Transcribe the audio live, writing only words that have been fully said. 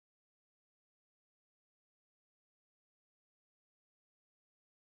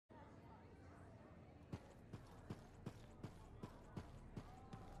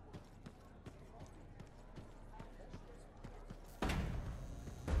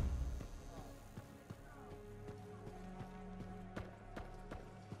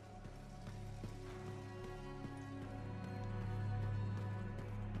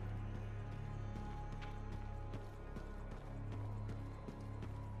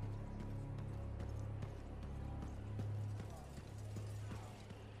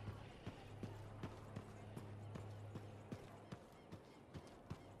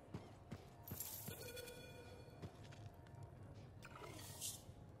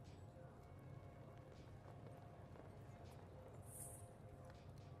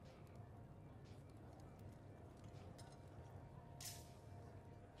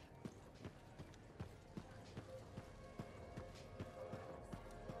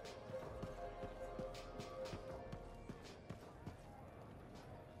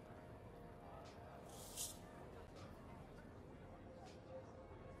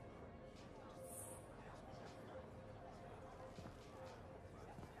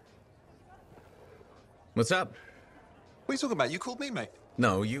What's up? What are you talking about? You called me, mate.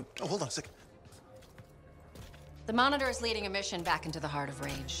 No, you... Oh, hold on a second. The Monitor is leading a mission back into the Heart of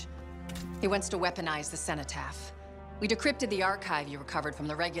Rage. He wants to weaponize the Cenotaph. We decrypted the archive you recovered from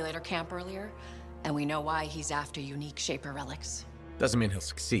the Regulator camp earlier, and we know why he's after unique Shaper relics. Doesn't mean he'll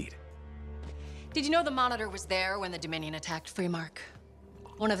succeed. Did you know the Monitor was there when the Dominion attacked Freemark?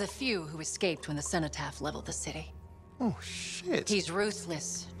 One of the few who escaped when the Cenotaph leveled the city. Oh, shit. He's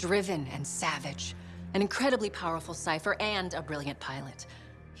ruthless, driven, and savage. An incredibly powerful cipher and a brilliant pilot.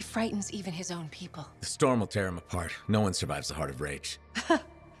 He frightens even his own people. The storm will tear him apart. No one survives the Heart of Rage.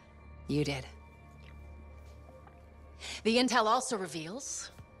 You did. The intel also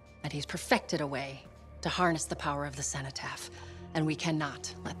reveals that he's perfected a way to harness the power of the Cenotaph, and we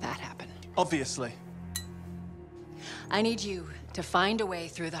cannot let that happen. Obviously. I need you to find a way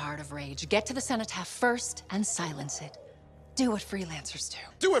through the Heart of Rage, get to the Cenotaph first, and silence it. Do what freelancers do.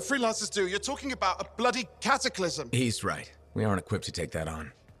 Do what freelancers do. You're talking about a bloody cataclysm. He's right. We aren't equipped to take that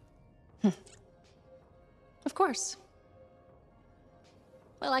on. Of course.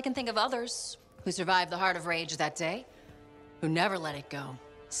 Well, I can think of others who survived the Heart of Rage that day, who never let it go,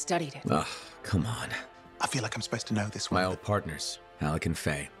 studied it. Ugh, come on. I feel like I'm supposed to know this one. My old partners, Alec and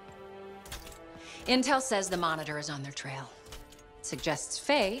Faye. Intel says the Monitor is on their trail. It suggests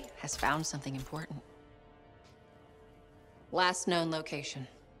Faye has found something important. Last known location.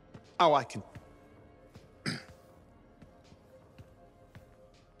 Oh, I can...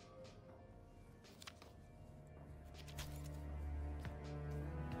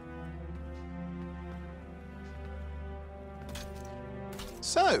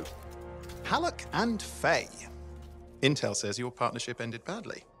 So, Halleck and Faye. Intel says your partnership ended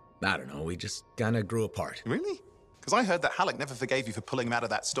badly. I don't know, we just kinda grew apart. Really? Because I heard that Halleck never forgave you for pulling him out of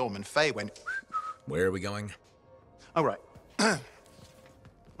that storm, and Faye went... Where are we going? Oh, right.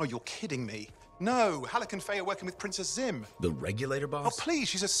 Oh, you're kidding me. No, Halleck and Faye are working with Princess Zim. The Regulator Oh, boss? please,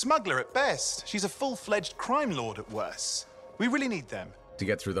 she's a smuggler at best. She's a full-fledged crime lord at worst. We really need them. To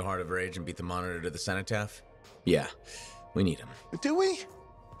get through the Heart of Rage and beat the Monitor to the Cenotaph? Yeah, we need him. Do we?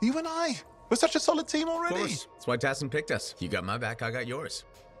 You and I? We're such a solid team Of already. course. That's why Tassin picked us. You got my back, I got yours.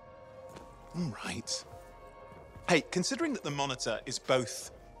 All right. Hey, considering that the Monitor is both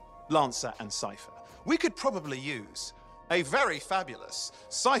Lancer and Cypher, we could probably use a very fabulous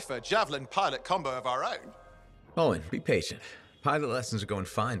Cypher Javelin pilot combo of our own. Owen, be patient. Pilot lessons are going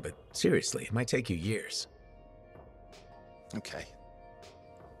fine, but seriously, it might take you years. Okay.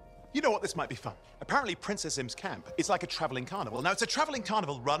 You know what? This might be fun. Apparently, Princess Zim's camp is like a traveling carnival. Now, it's a traveling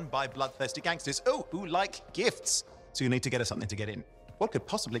carnival run by bloodthirsty gangsters, who like gifts. So you need to get us something to get in. What could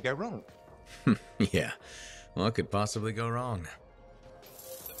possibly go wrong? Yeah, what could possibly go wrong?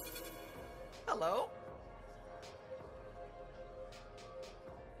 Hello?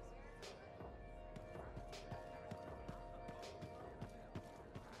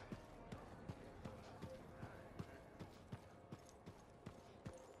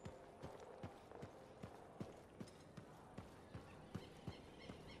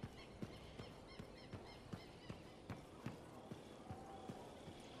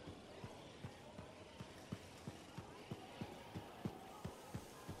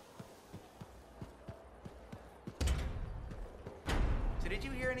 So did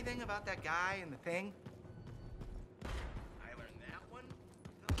you hear anything about that guy and the thing? I learned that one?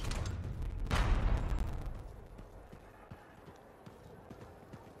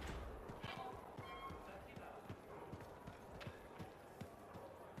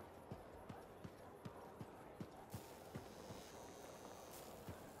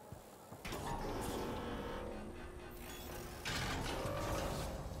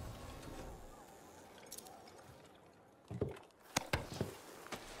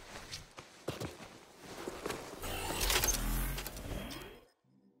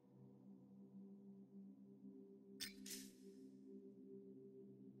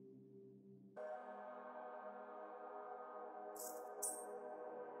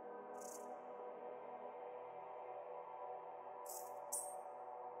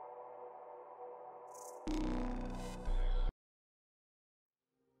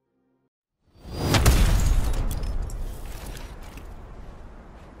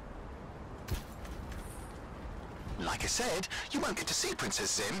 Like I said, you won't get to see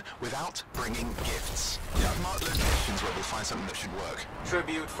Princess Zim without bringing gifts. Yeah, I've marked locations where we'll find something that should work.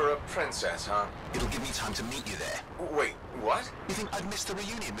 Tribute for a princess, huh? It'll give me time to meet you there. Wait, what? You think I'd miss the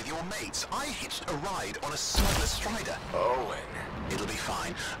reunion with your mates? I hitched a ride on a smuggler strider. Owen. It'll be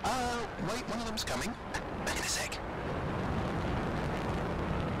fine. Wait, one of them's coming. Back in a sec.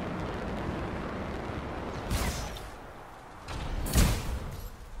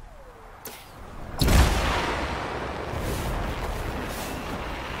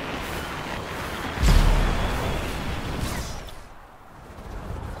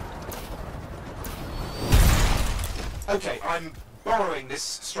 Okay, I'm borrowing this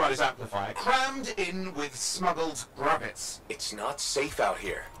Strider's amplifier, crammed in with smuggled rabbits. It's not safe out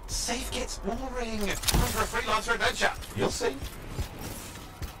here. Safe gets boring. Time for a freelancer adventure. You'll see.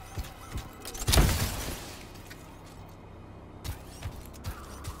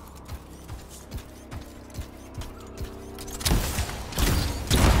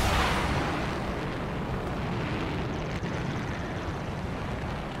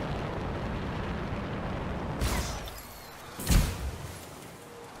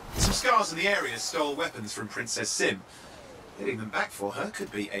 Some scars in the area stole weapons from Princess Sim. Getting them back for her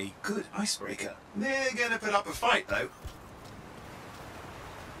could be a good icebreaker. They're gonna put up a fight, though.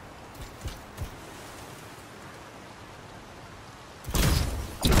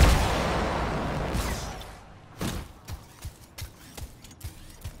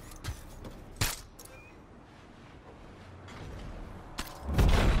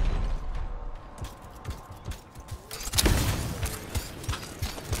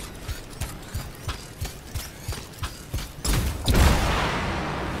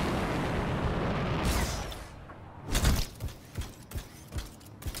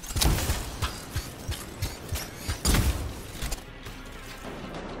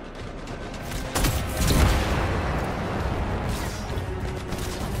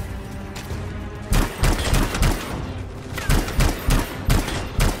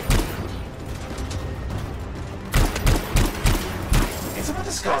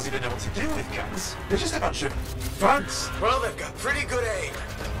 Scars even know what to do with guns. They're just a bunch of bugs. Well, they've got pretty good aim.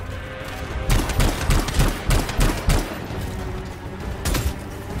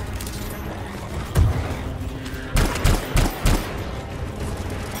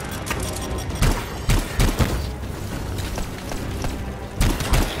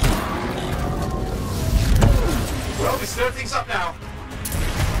 Well, we stir things up now.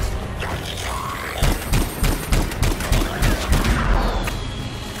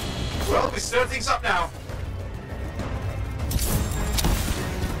 Well, we stir things up now.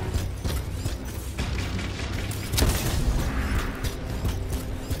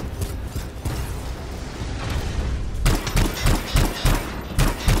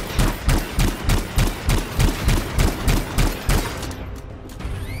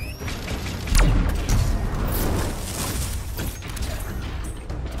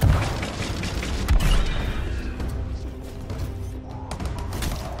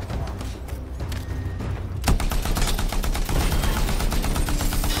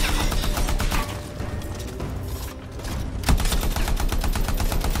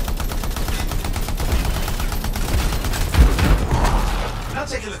 Now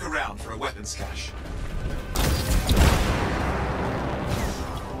take a look around for a weapons cache.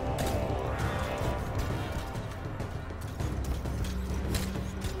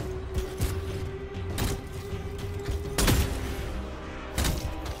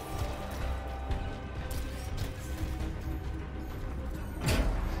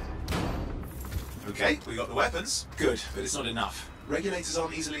 Okay, we got the weapons. Good, but it's not enough. Regulators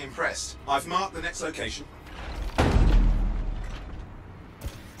aren't easily impressed. I've marked the next location.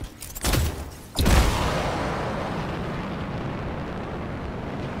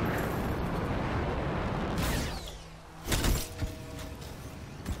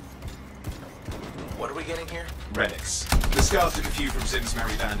 What are we getting here? Relics. The Scars took a few from Zim's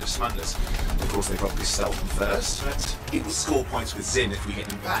merry band of smugglers. Of course, they probably stole them first, but it will score points with Zim if we get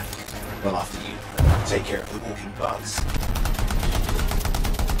them back. Well, after you take care of the walking bugs.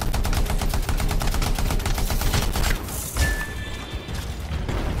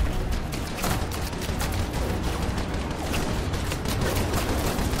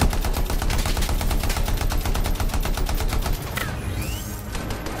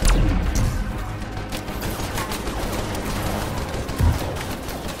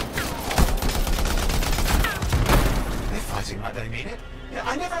 Like they mean it. Yeah,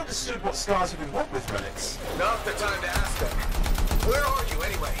 I never understood what Scars even want with relics. Not the time to ask them. Where are you,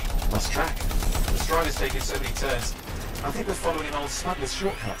 anyway? Lost track. The Strider's taking so many turns. I think we're following an old smuggler's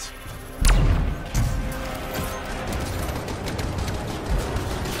shortcut.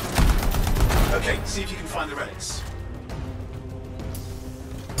 Okay, see if you can find the relics.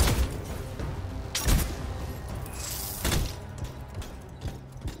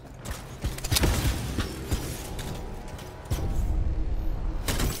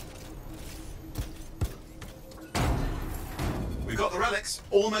 We've got the relics.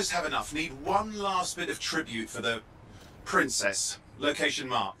 Almost have enough. Need one last bit of tribute for the princess. Location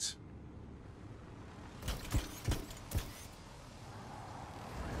marked.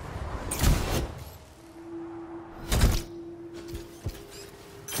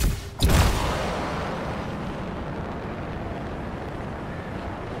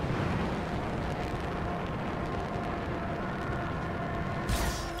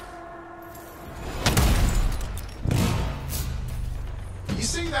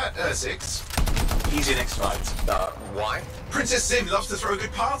 at Ursix. He's your next fight. Why? Princess Zim loves to throw a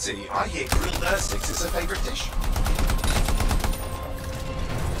good party. I hear grilled Ursix is her favorite dish.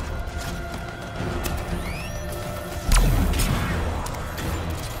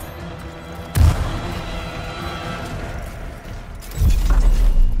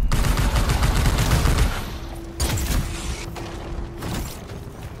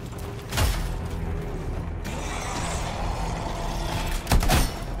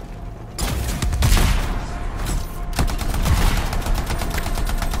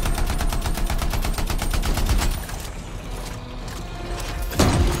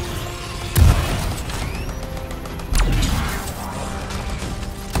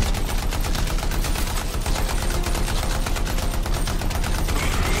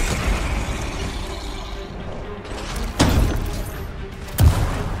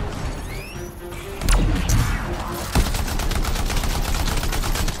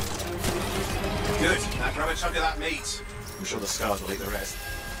 Grab a chunk of that meat. I'm sure the scars will eat the rest.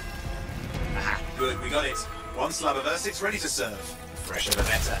 Aha, good, we got it. One slab of Ursix ready to serve. Fresher the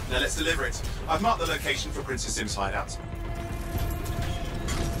better. Now let's deliver it. I've marked the location for Princess Zim's hideout.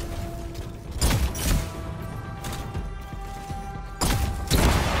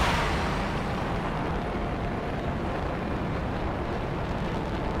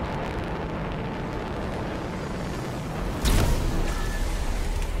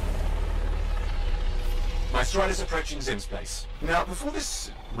 My Strider's approaching Zim's place. Now, before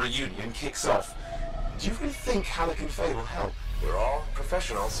this reunion kicks off, do you really think Halleck and Faye will help? We're all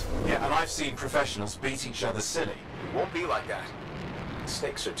professionals. Yeah, and I've seen professionals beat each other silly. It won't be like that. The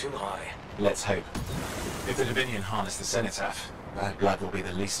stakes are too high. Let's hope. If the Dominion harness the cenotaph, bad blood will be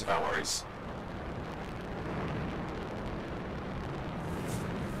the least of our worries.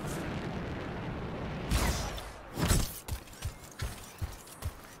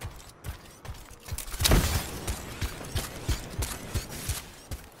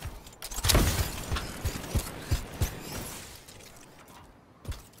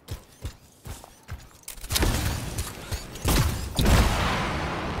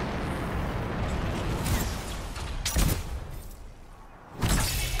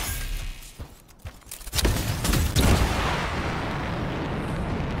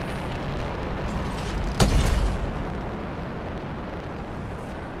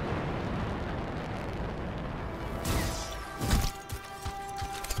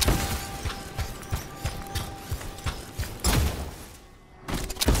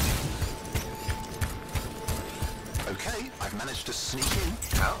 Okay, I've managed to sneak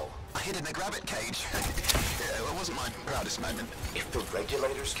in. How? I hid in a grabbit cage. It wasn't my proudest moment. If the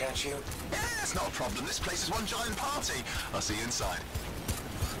regulators catch you? Yeah, it's not a problem. This place is one giant party. I'll see you inside.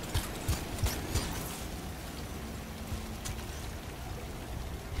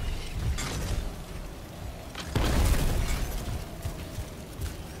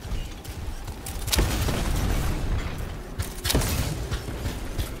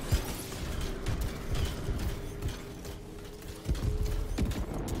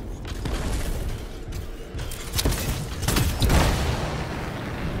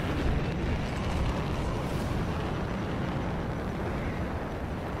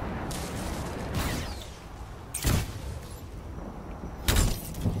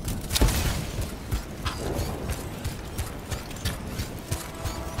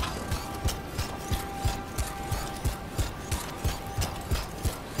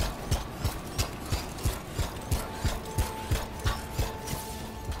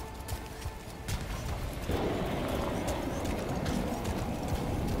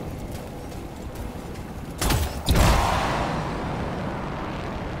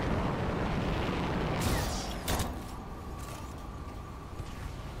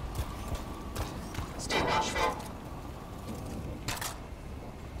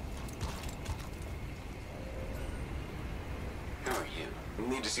 Who are you?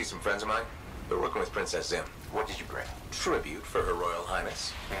 Need to see some friends of mine? They're working with Princess Zim. What did you bring? Tribute for Her Royal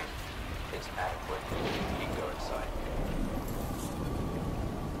Highness. It's adequate. You can go inside.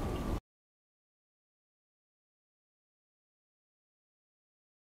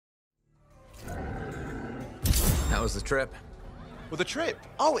 How was the trip? Well, the trip?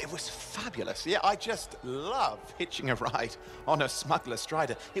 Oh, it was fabulous. Yeah, I just love hitching a ride on a smuggler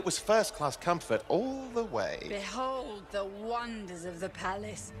strider. It was first-class comfort all the way. Behold the wonders of the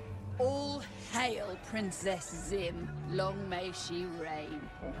palace. All hail Princess Zim. Long may she reign.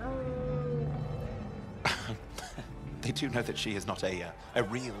 They do know that she is not a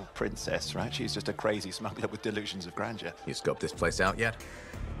real princess, right? She's just a crazy smuggler with delusions of grandeur. You scoped this place out yet?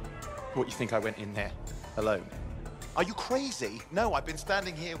 What, you think I went in there alone? Are you crazy? No, I've been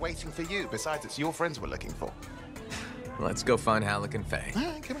standing here waiting for you. Besides, it's your friends we're looking for. Let's go find Halleck and Faye. All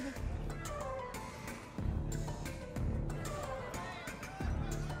right, come on.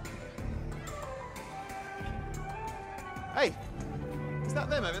 Hey, is that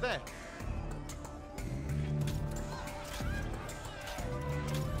them over there?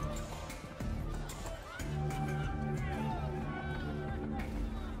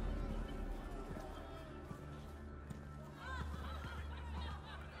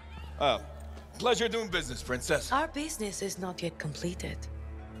 Pleasure doing business, Princess. Our business is not yet completed.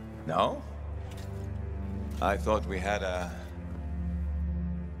 No? I thought we had a...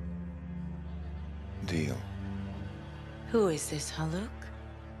 deal. Who is this, Haluk?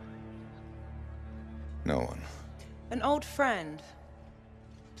 No one. An old friend.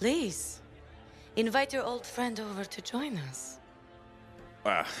 Please, invite your old friend over to join us.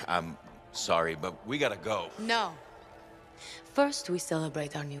 I'm sorry, but we gotta go. No. First, we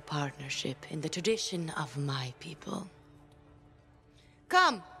celebrate our new partnership in the tradition of my people.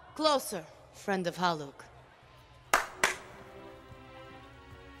 Come, closer, friend of Haluk.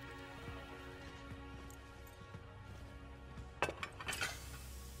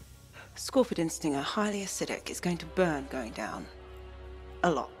 Scorpidin stinger, highly acidic. It's going to burn going down. A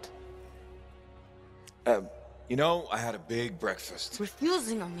lot. You know, I had a big breakfast.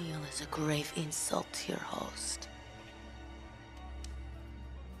 Refusing a meal is a grave insult to your host.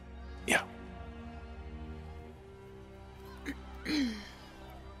 Yeah.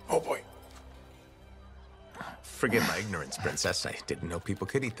 Oh boy. Forgive my ignorance, Princess. I didn't know people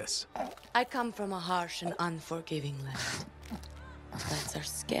could eat this. I come from a harsh and unforgiving land. Plants are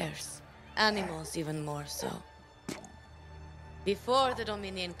scarce. Animals even more so. Before the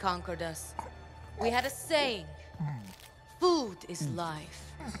Dominion conquered us, we had a saying. Food is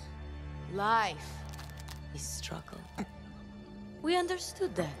life. Life is struggle. We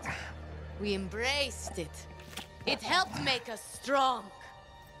understood that. We embraced it. It helped make us strong.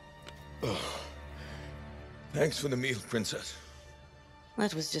 Thanks for the meal, Princess.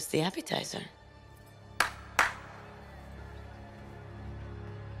 That was just the appetizer.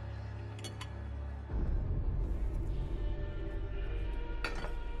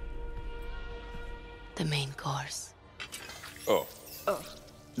 The main course. Oh.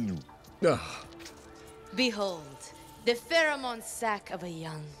 Ugh. Behold, the pheromone sac of a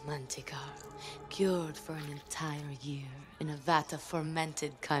young manticore, cured for an entire year in a vat of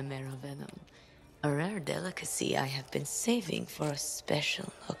fermented chimera venom. A rare delicacy I have been saving for a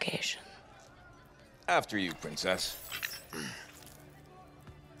special occasion. After you, Princess.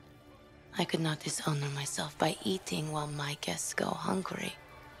 I could not dishonor myself by eating while my guests go hungry.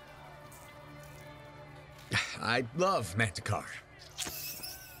 I love Manticore.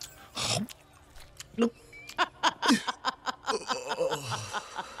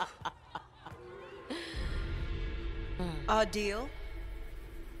 Our deal?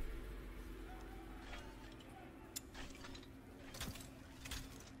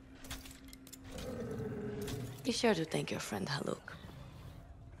 Be sure to thank your friend Haluk.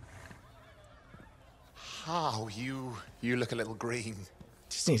 Oh, you look a little green.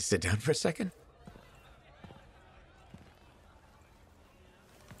 Just need to sit down for a second.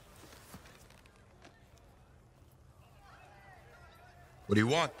 What do you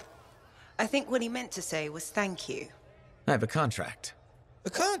want? I think what he meant to say was thank you. I have a contract. A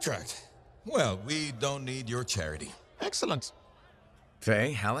contract? Well, we don't need your charity. Excellent.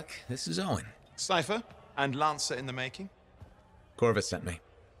 Faye, Halleck, this is Owen. Cypher and Lancer in the making. Corvus sent me.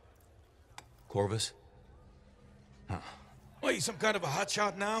 Corvus? Huh. What, you some kind of a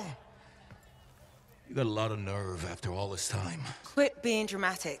hotshot now? You got a lot of nerve after all this time. Quit being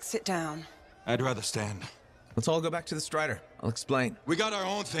dramatic. Sit down. I'd rather stand. Let's all go back to the Strider. I'll explain. We got our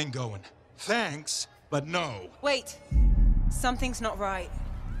own thing going. Thanks, but no. Wait. Something's not right.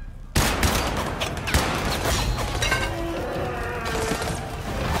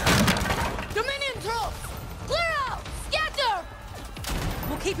 Dominion troops! Clear out! Scatter!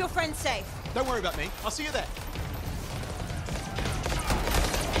 We'll keep your friends safe. Don't worry about me. I'll see you there.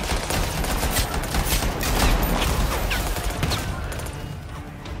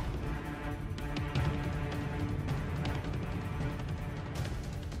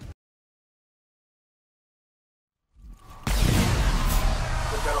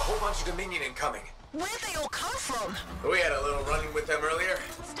 We've got a whole bunch of Dominion incoming. Where'd they all come from? We had a little run-in with them earlier.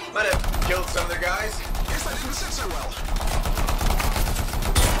 Might have killed some of their guys. Guess that didn't sit so well.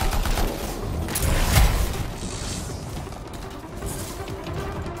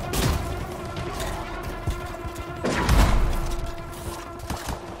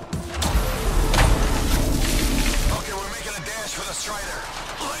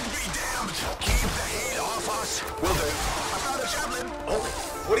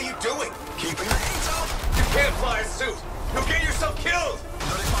 can't fly a suit! You'll get yourself killed!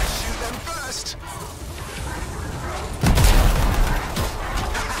 Not if I shoot them first!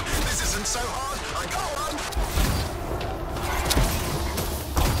 This isn't so hard! I got one!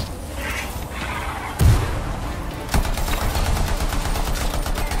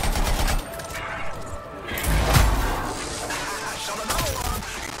 Shot another one!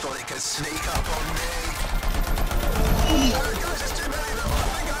 Thought it could sneak up on me! Guys, there's too many of them! I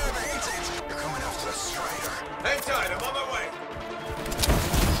think I overheated! You're coming after the Strider! Hang tight, I'm on my way!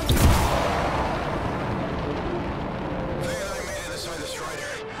 They made it this way, the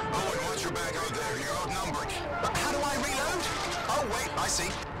Strider. Owen, watch your back out there. You're outnumbered. But how do I reload? Oh, wait, I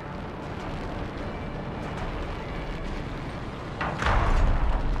see.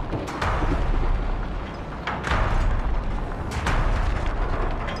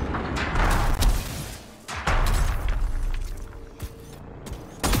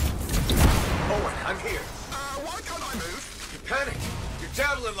 Owen, I'm here. Why can't I move? You panicked. Your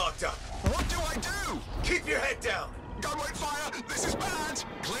javelin locked up. What do I do? Keep your head down. Gunway fire! This is bad!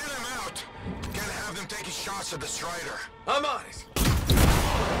 Clear them out! Can't have them taking shots at the Strider. I'm on it.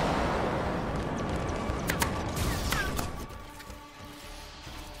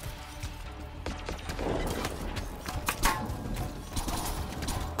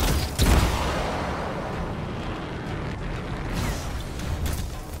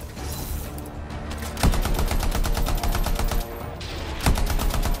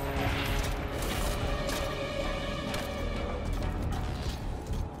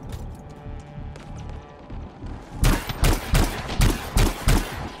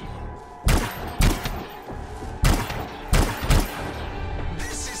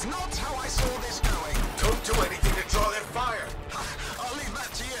 This is not how I saw this going. Don't do anything to draw their fire. I'll leave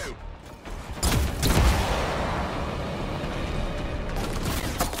that to you.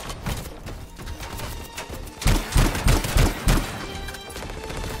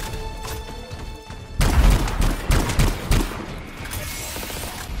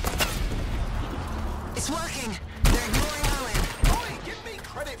 It's working. They're ignoring Owen. Oi, give me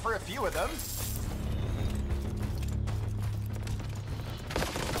credit for a few of them.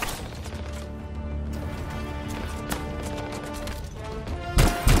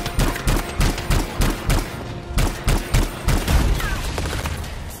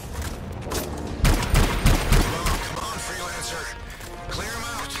 Come on, Freelancer. Clear him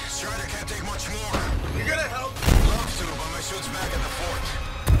out. Strider can't take much more. You gonna help? Love to, but my suit's back at the fort.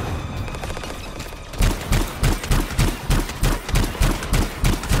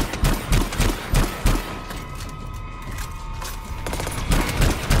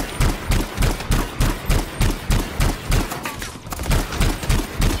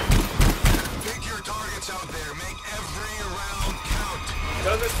 Pick your targets out there. Make every round count.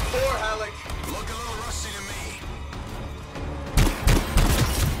 Done this before, Halleck. Look a little rusty to me.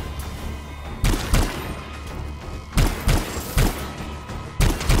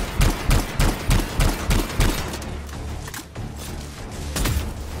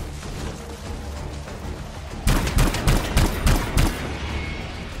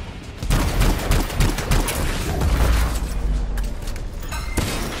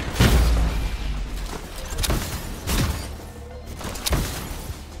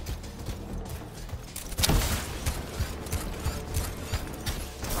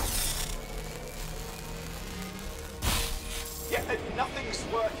 Yeah, nothing's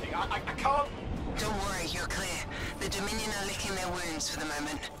working. I can't... Don't worry, you're clear. The Dominion are licking their wounds for the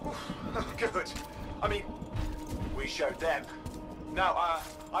moment. Good. I mean, we showed them. Now,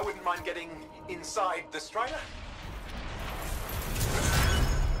 I wouldn't mind getting inside the Strider.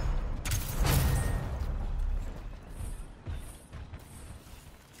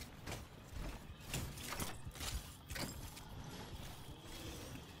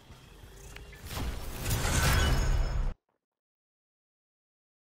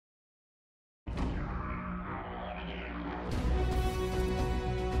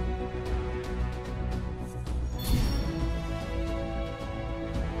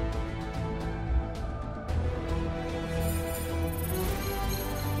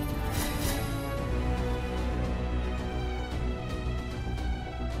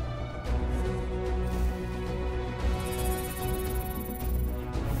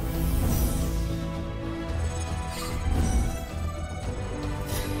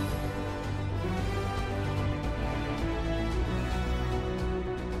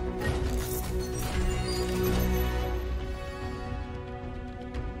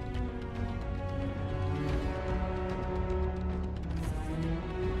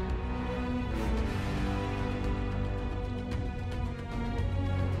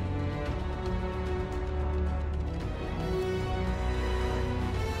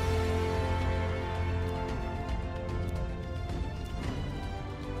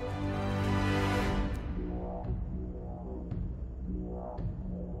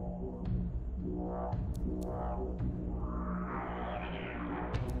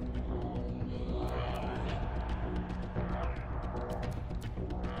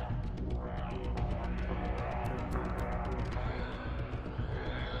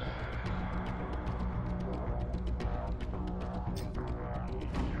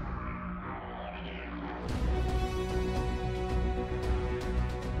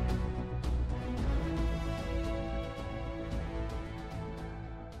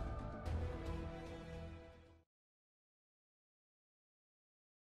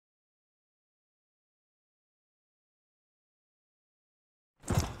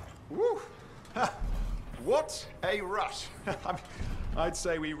 Woo! Ha. What a rush. I'd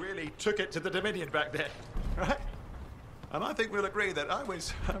say we really took it to the Dominion back then, right? And I think we'll agree that I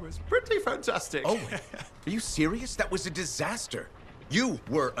was pretty fantastic. Oh, are you serious? That was a disaster. You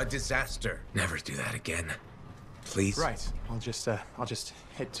were a disaster. Never do that again. Please. Right. I'll just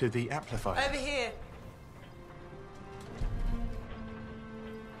head to the amplifier. Over here.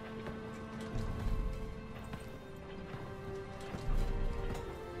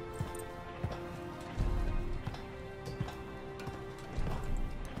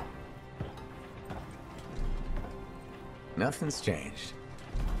 Nothing's changed.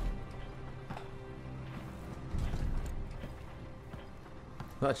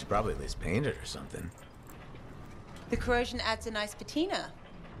 Well, I should probably at least paint it or something. The corrosion adds a nice patina.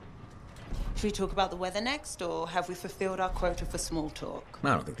 Should we talk about the weather next, or have we fulfilled our quota for small talk? I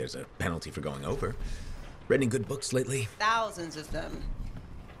don't think there's a penalty for going over. Read any good books lately? Thousands of them.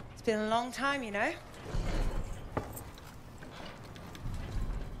 It's been a long time, you know?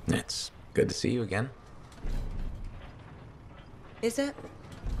 It's good to see you again. Is it?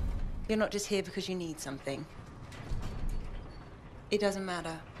 You're not just here because you need something. It doesn't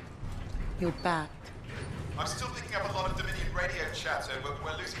matter. You're back. I'm still picking up a lot of Dominion radio chatter.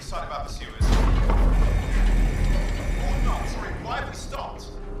 We're losing sight of our pursuers. Or not, sorry. Why have we stopped?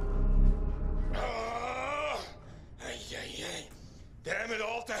 Damn it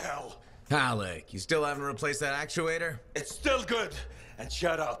all to hell. Alec, you still haven't replaced that actuator? It's still good. And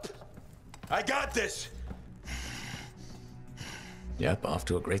shut up. I got this. Yep, off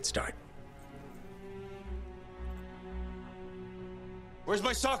to a great start. Where's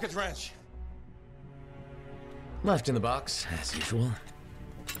my socket wrench? Left in the box, as usual.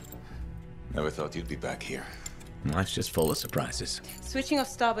 Never thought you'd be back here. Life's just full of surprises. Switching off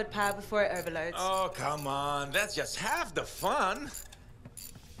starboard power before it overloads. Oh, come on. That's just half the fun.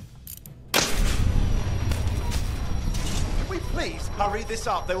 Can we please hurry this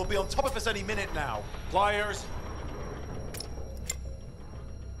up? They will be on top of us any minute now. Pliers.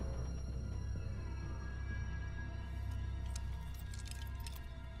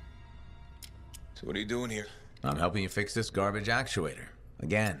 So what are you doing here? I'm helping you fix this garbage actuator.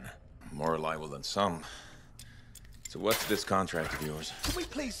 Again. More reliable than some. So what's this contract of yours? Can we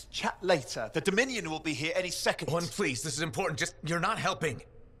please chat later? The Dominion will be here any second. One, please, this is important. Just, you're not helping.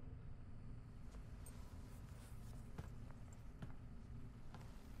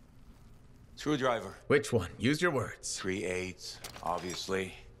 Screwdriver. Which one? Use your words. 3/8,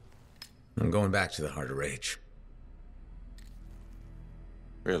 obviously. I'm going back to the Heart of Rage.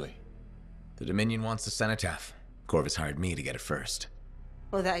 Really? The Dominion wants the cenotaph. Corvus hired me to get it first.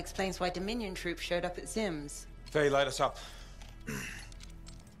 Well, that explains why Dominion troops showed up at Zim's. Faye, light us up.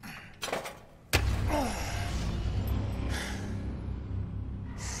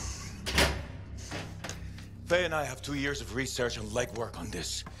 Faye and I have 2 years of research and legwork on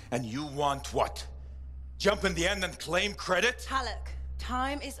this. And you want what? Jump in the end and claim credit? Halleck,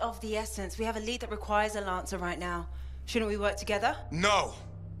 time is of the essence. We have a lead that requires a Lancer right now. Shouldn't we work together? No!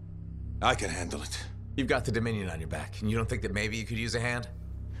 I can handle it. You've got the Dominion on your back, and you don't think that maybe you could use a hand?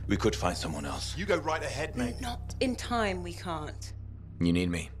 We could find someone else. You go right ahead, mate. Not in time, we can't. You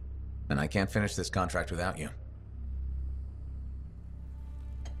need me, and I can't finish this contract without you.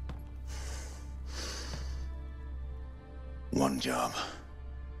 One job.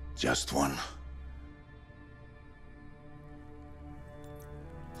 Just one.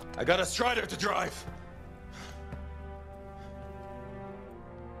 I got a Strider to drive.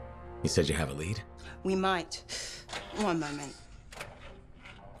 You said you have a lead? We might. One moment.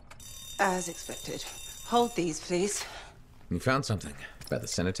 As expected. Hold these, please. You found something about the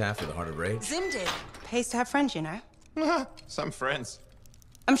cenotaph or the Heart of Rage? Zim did. Pays to have friends, you know. Some friends.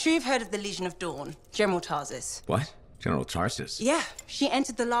 I'm sure you've heard of the Legion of Dawn, General Tarsus. What? General Tarsus? Yeah, she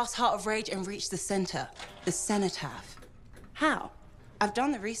entered the last Heart of Rage and reached the center, the cenotaph. How? I've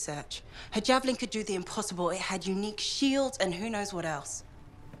done the research. Her javelin could do the impossible. It had unique shields and who knows what else.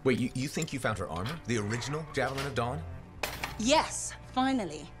 Wait, you think you found her armor? The original Javelin of Dawn? Yes,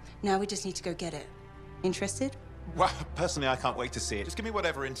 finally. Now we just need to go get it. Interested? Well, personally, I can't wait to see it. Just give me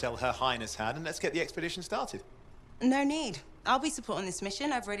whatever intel Her Highness had, and let's get the expedition started. No need. I'll be supporting this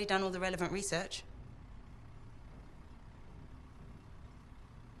mission. I've already done all the relevant research.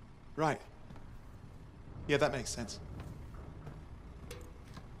 Right. Yeah, that makes sense.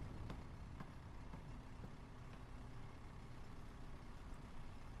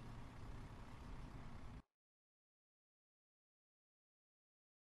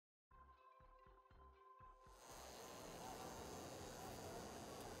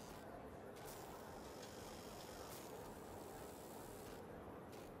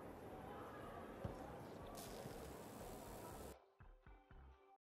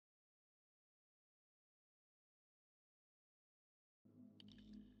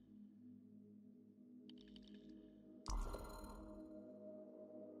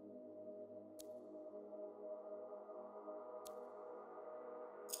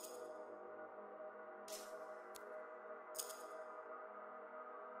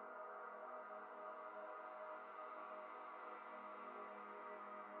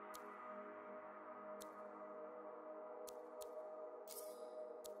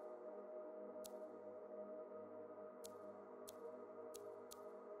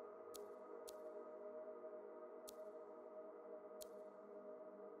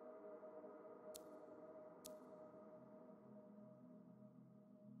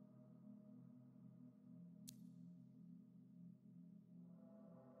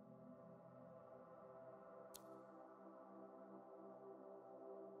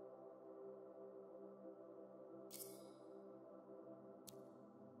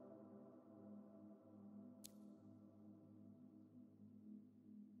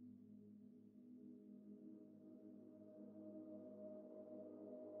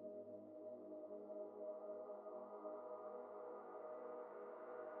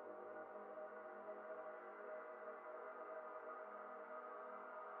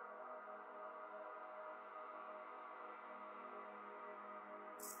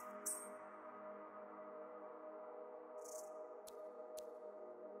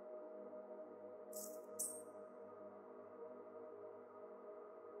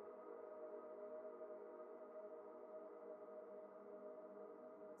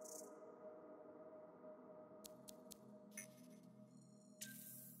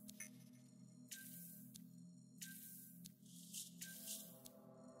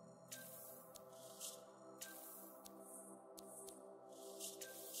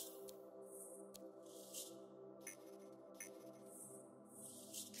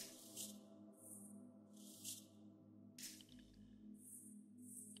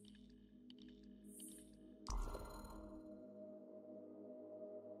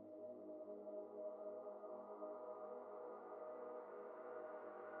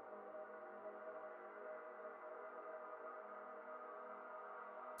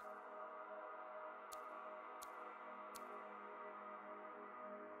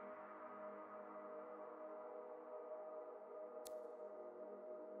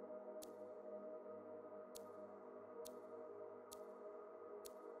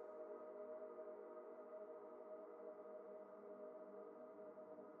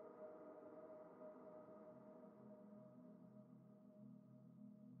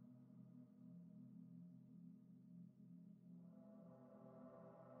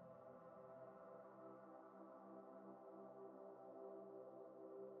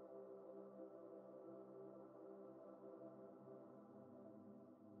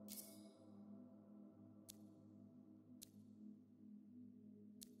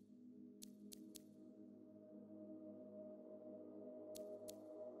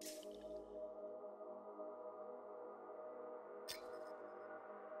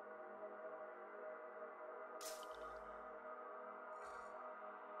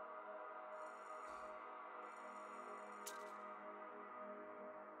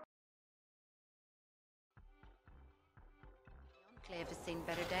 enclave has seen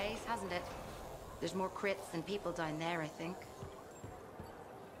better days, hasn't it? There's more crits than people down there, I think.